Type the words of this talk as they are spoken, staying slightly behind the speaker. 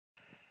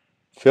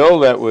Phil,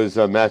 that was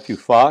Matthew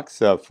Fox,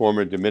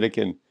 former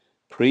Dominican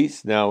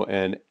priest, now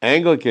an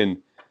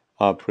Anglican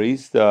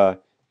priest, and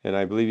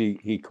I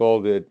believe he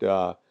called it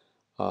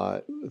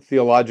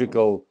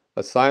theological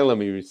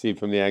asylum he received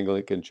from the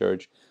Anglican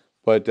Church.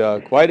 But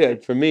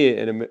for me,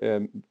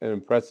 an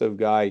impressive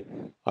guy,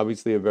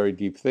 obviously a very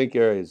deep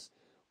thinker, is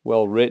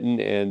well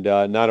written and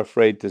not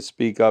afraid to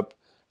speak up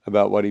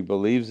about what he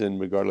believes in,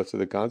 regardless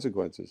of the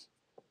consequences.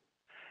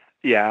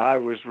 Yeah, I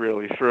was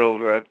really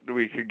thrilled that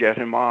we could get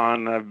him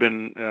on. I've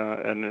been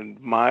an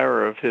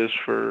admirer of his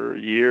for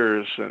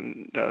years,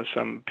 and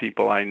some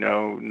people I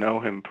know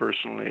him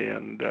personally,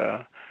 and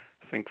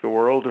think the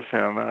world of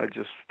him. I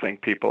just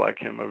think people like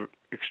him are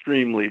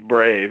extremely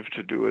brave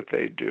to do what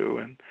they do,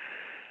 and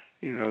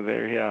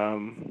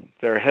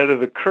they're ahead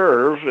of the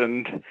curve,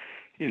 and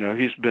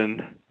he's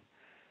been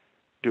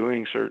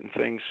doing certain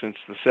things since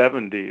the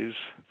 70s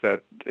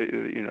that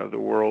the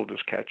world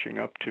is catching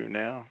up to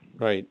now.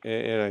 Right,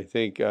 and I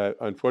think,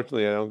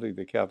 unfortunately, I don't think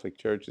the Catholic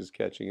Church is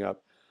catching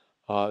up.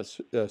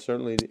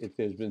 Certainly, if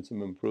there's been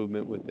some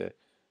improvement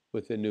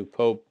with the new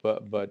Pope,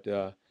 but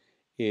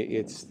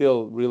it's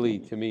still really,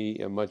 to me,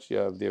 much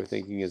of their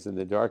thinking is in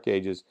the Dark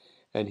Ages.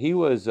 And he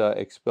was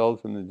expelled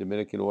from the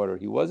Dominican order.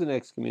 He wasn't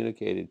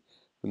excommunicated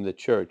from the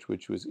Church,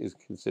 which is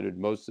considered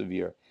most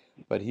severe,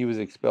 but he was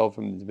expelled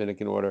from the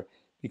Dominican order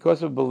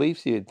because of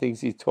beliefs he had, things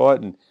he taught,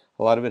 and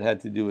a lot of it had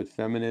to do with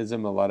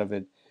feminism. A lot of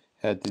it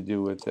had to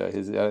do with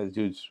his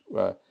attitudes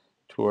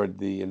toward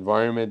the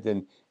environment,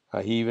 and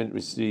he even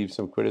received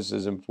some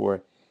criticism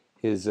for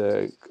his,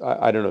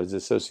 I don't know, his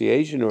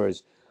association or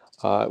his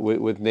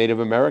with Native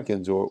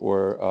Americans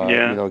or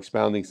Yeah,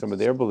 expounding some of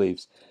their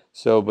beliefs.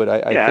 So, but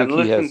I yeah, think and he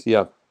listen has,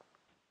 yeah.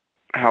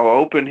 how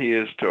open he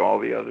is to all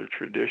the other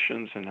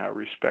traditions and how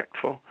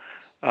respectful.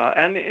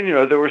 And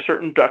there were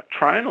certain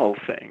doctrinal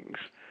things.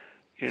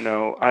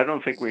 I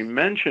don't think we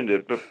mentioned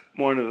it, but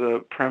one of the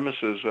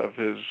premises of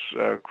his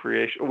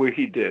creation, well,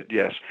 he did,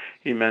 yes.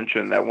 He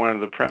mentioned that one of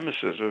the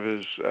premises of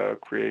his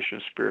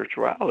creation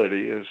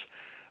spirituality is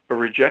a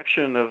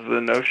rejection of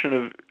the notion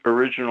of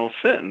original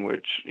sin,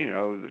 which,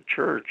 the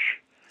church,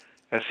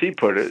 as he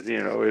put it,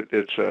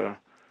 it's a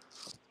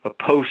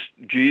post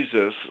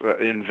Jesus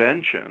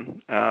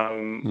invention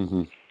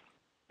Hmm.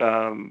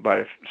 by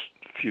a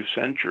few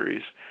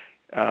centuries.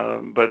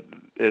 But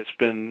it's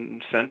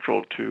been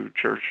central to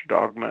church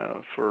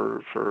dogma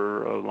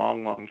for a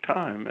long, long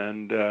time,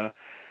 and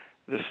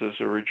this is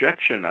a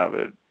rejection of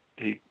it.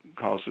 He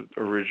calls it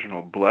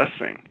original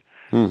blessing,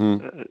 Hmm.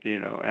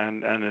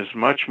 and is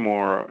much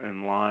more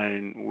in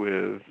line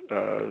with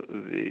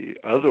the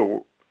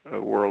other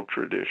world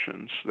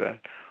traditions that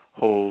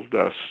hold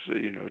us,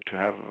 to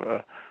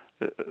have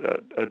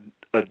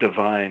a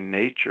divine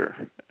nature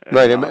and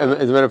Right. not a.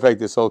 As a matter of fact,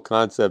 this whole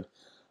concept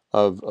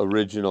of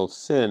original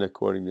sin,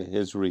 according to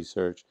his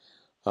research,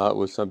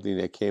 was something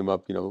that came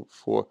up,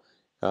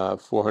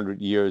 400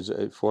 years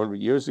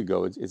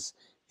ago.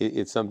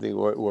 It's something,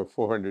 or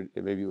 400,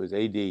 maybe it was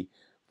A.D.,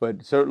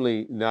 but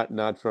certainly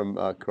not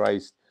from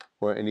Christ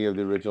or any of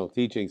the original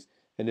teachings.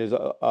 And there's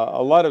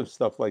a lot of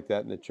stuff like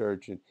that in the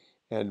church,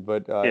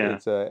 but Yeah.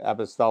 it's a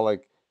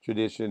apostolic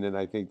tradition, and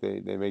I think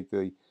they make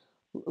the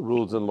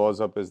rules and laws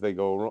up as they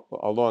go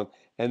along.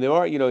 And there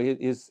are,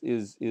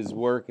 his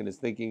work and his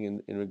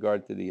thinking in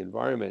regard to the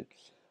environment.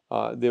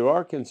 There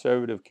are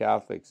conservative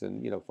Catholics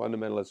and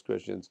fundamentalist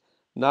Christians,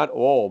 not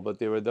all, but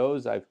there are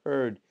those I've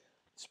heard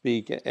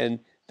speak, and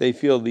they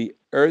feel the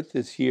earth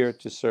is here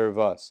to serve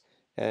us,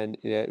 and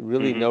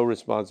really Hmm. no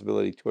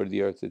responsibility toward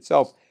the earth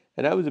itself.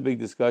 And that was a big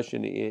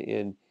discussion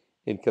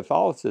in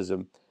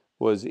Catholicism.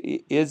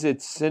 Is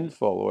it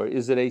sinful or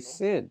is it a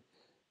sin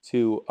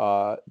to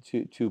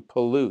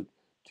pollute,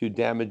 to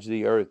damage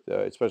the earth,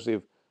 especially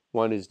if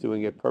one is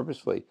doing it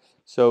purposefully?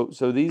 So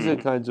these are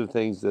Hmm. kinds of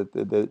things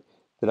that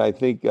I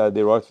think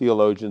there are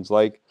theologians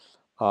like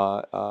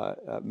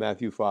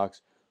Matthew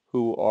Fox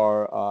who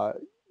are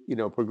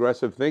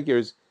progressive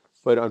thinkers,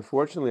 but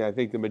unfortunately, I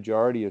think the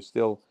majority are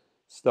still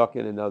stuck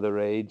in another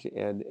age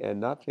and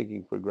not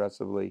thinking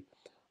progressively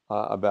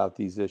about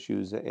these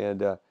issues.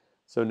 And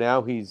so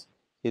now he's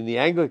in the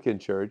Anglican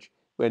Church.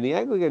 When the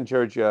Anglican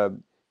Church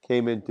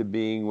came into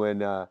being,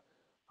 when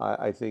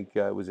I think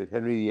was it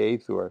Henry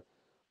VIII or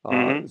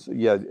Hmm. so,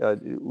 yeah,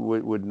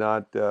 would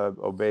not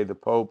obey the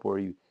Pope,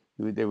 or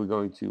they were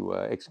going to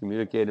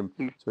excommunicate him.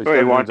 So he Well,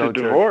 he started his wants a own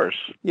church.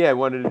 divorce. Yeah,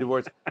 wanted a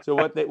divorce. So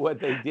what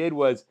they did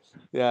was,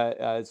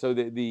 so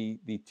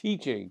the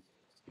teaching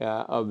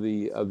of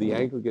the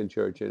Anglican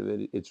Church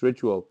and its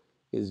ritual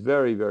is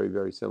very, very,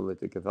 very similar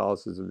to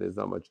Catholicism. There's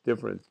not much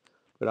difference,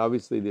 but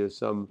obviously there's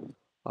some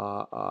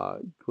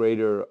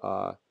greater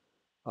uh,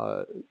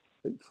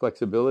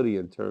 flexibility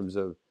in terms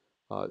of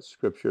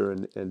scripture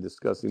and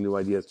discussing new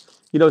ideas.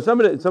 Some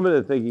of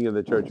the thinking of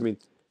the church. I mean,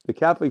 the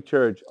Catholic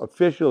Church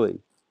officially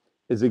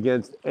is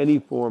against any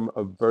form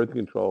of birth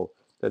control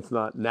that's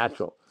not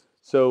natural.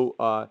 So,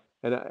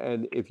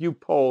 and if you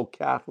poll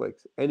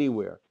Catholics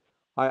anywhere,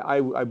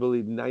 I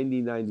believe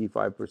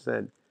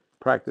 95%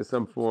 practice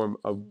some form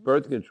of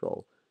birth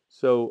control.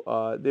 So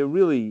they're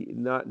really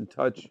not in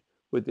touch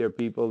with their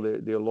people.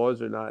 Their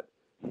laws are not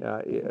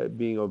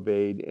being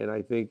obeyed, and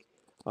I think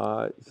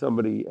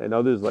somebody and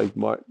others like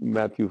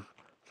Matthew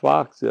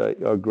Fox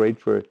are great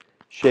for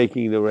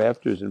shaking the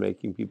rafters and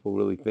making people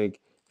really think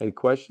and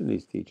question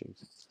these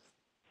teachings.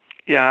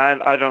 Yeah,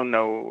 I don't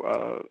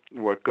know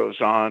what goes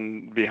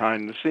on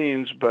behind the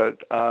scenes,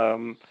 but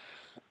I'm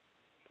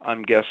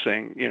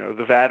guessing,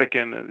 the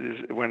Vatican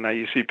is, when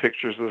you see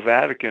pictures of the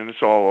Vatican,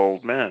 it's all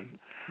old men.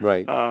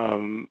 Right.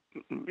 Um,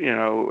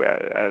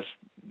 as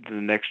the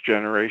next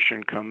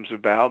generation comes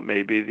about,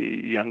 maybe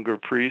the younger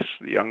priests,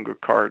 the younger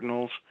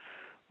cardinals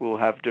will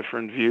have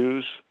different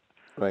views.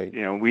 Right.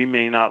 We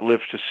may not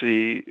live to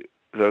see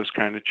those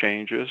kind of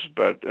changes,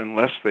 but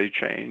unless they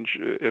change,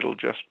 it'll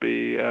just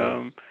be,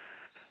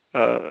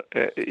 Right.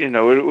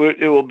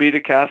 it will be to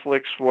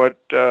Catholics what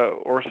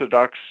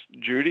Orthodox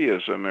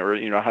Judaism or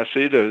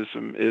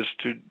Hasidism is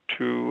to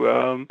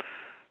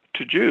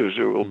Jews.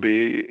 It will Mm.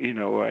 be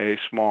a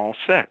small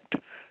sect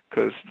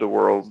because the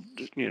world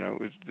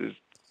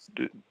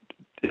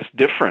is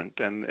different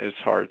and it's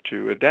hard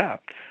to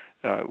adapt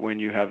when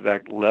you have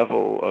that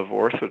level of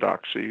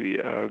orthodoxy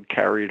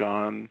carried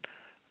on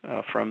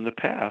from the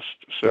past.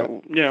 Yeah.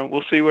 So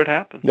we'll see what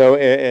happens. No,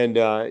 and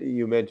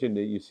you mentioned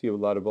that you see a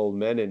lot of old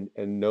men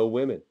and no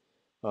women.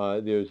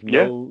 There's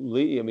Yeah. no,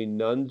 I mean,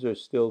 nuns are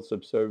still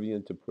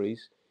subservient to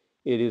priests.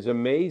 It is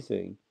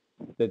amazing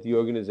that the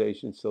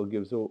organization still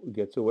gets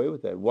away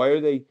with that. Why are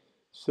they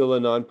still a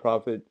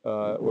nonprofit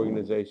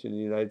organization in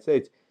the United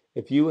States?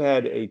 If you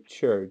had a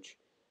church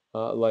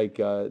like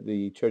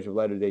the Church of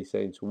Latter-day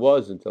Saints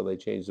was until they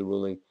changed the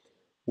ruling,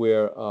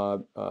 where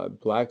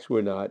blacks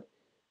were not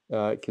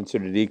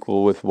considered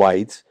equal with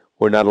whites,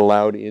 were not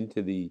allowed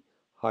into the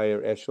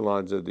higher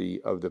echelons of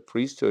the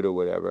priesthood or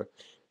whatever,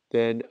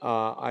 then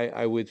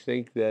I would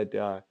think that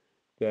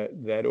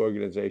that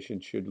organization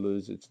should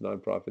lose its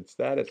nonprofit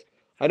status.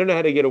 I don't know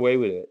how to get away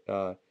with it.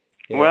 Yeah,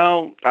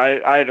 Well,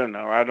 I don't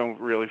know. I don't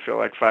really feel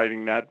like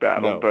fighting that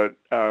battle, no, but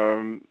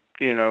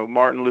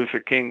Martin Luther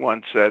King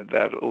once said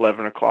that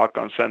 11 o'clock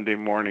on Sunday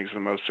morning is the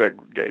most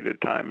segregated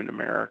time in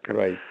America.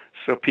 right,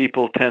 So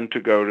people tend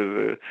to go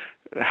to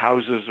the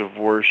houses of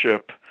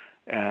worship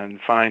and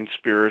find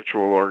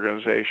spiritual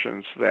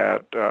organizations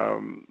that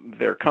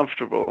they're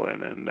comfortable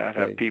in and that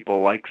have right,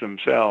 people like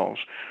themselves.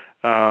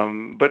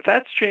 But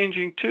that's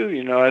changing too,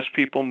 as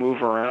people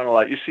move around a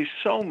lot. You see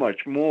so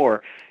much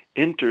more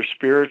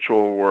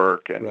interspiritual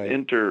work and right.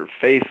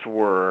 interfaith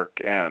work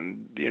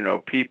and,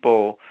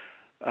 people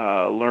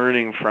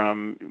learning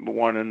from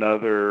one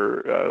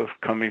another,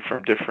 coming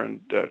from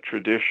different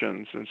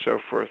traditions and so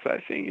forth. I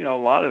think, a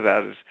lot of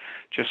that is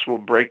just will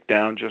break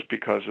down just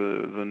because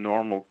of the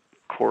normal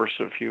course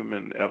of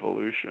human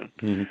evolution.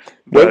 Hmm.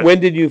 But When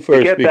did you to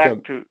first get back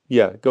become? to,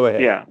 Yeah, go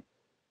ahead. yeah,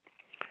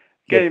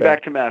 Get getting back.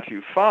 back to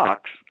Matthew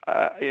Fox,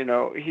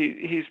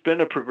 he's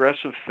been a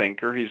progressive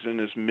thinker. He's in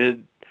his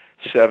mid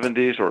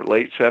 70s or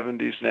late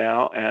 70s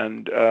now,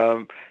 and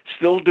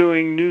still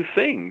doing new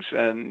things,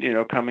 and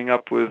coming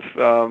up with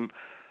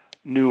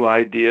new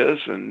ideas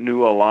and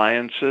new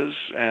alliances.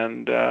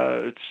 And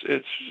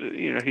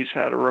he's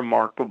had a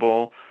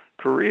remarkable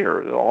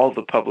career. All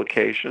the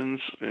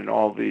publications and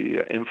all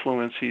the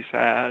influence he's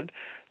had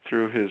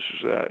through his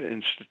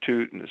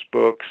institute and his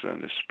books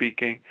and his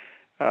speaking.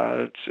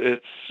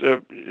 It's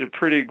a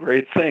pretty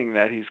great thing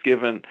that he's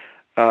given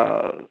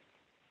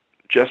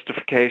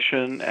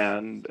justification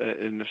and,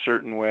 in a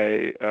certain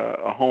way,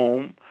 a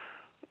home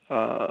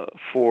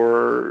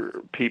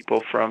for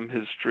people from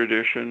his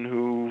tradition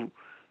who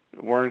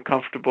weren't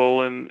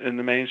comfortable in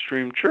the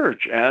mainstream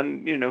church.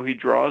 And, he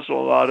draws a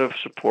lot of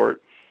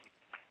support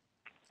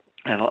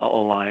and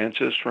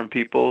alliances from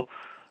people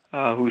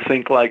who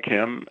think like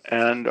him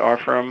and are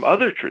from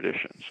other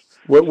traditions.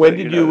 So, When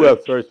did you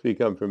first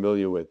become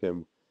familiar with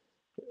him?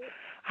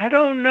 I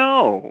don't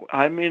know.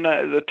 I mean,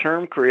 the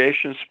term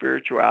creation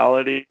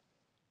spirituality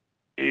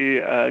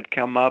had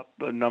come up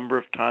a number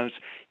of times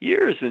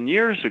years and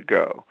years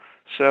ago.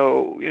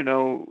 So,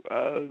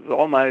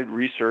 all my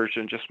research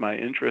and just my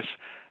interests,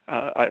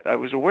 I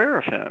was aware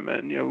of him.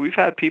 And, we've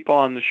had people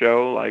on the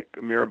show like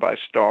Mirabai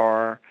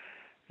Starr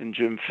and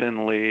Jim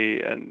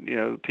Finley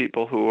and,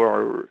 people who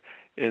are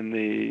in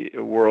the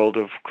world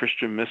of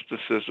Christian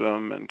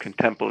mysticism and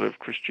contemplative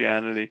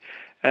Christianity.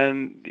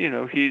 And,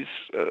 he's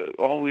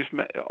always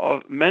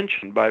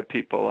mentioned by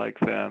people like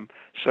them.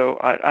 So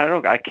I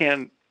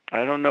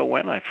don't know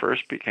when I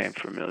first became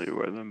familiar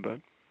with him, but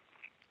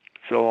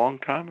it's a long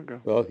time ago.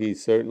 Well,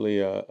 he's certainly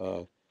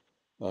a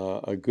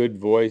good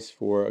voice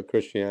for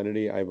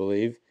Christianity, I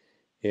believe,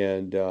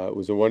 and it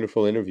was a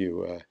wonderful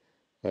interview.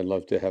 I'd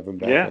love to have him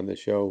back Yeah, on the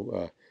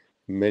show.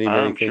 Many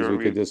I'm things sure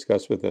we could we.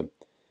 discuss with him.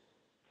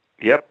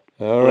 Yep,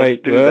 All let's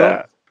right. do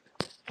Well,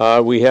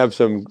 that. we have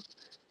some.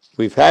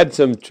 We've had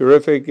some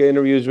terrific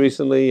interviews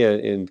recently,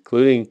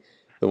 including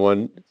the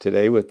one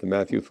today with the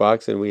Matthew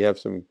Fox, and we have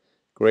some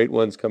great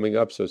ones coming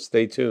up. So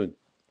stay tuned.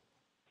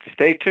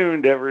 Stay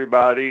tuned,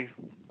 everybody.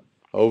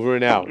 Over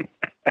and out.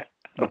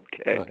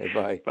 Okay, Bye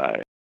bye.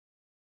 bye.